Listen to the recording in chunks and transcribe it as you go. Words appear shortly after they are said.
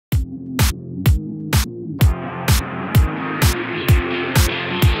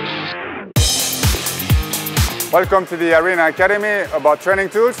Welcome to the Arena Academy about training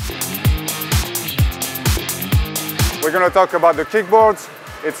tools. We're going to talk about the kickboard.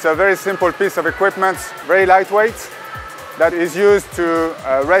 It's a very simple piece of equipment, very lightweight, that is used to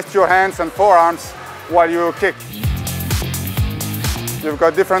rest your hands and forearms while you kick. You've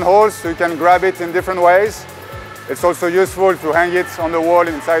got different holes, so you can grab it in different ways. It's also useful to hang it on the wall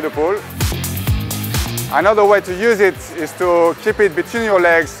inside the pool. Another way to use it is to keep it between your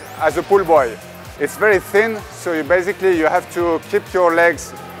legs as a pool buoy. It's very thin, so you have to keep your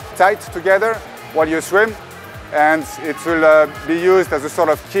legs tight together while you swim, and it will be used as a sort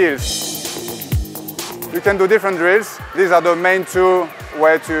of keel. You can do different drills. These are the main two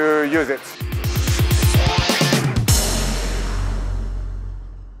ways to use it.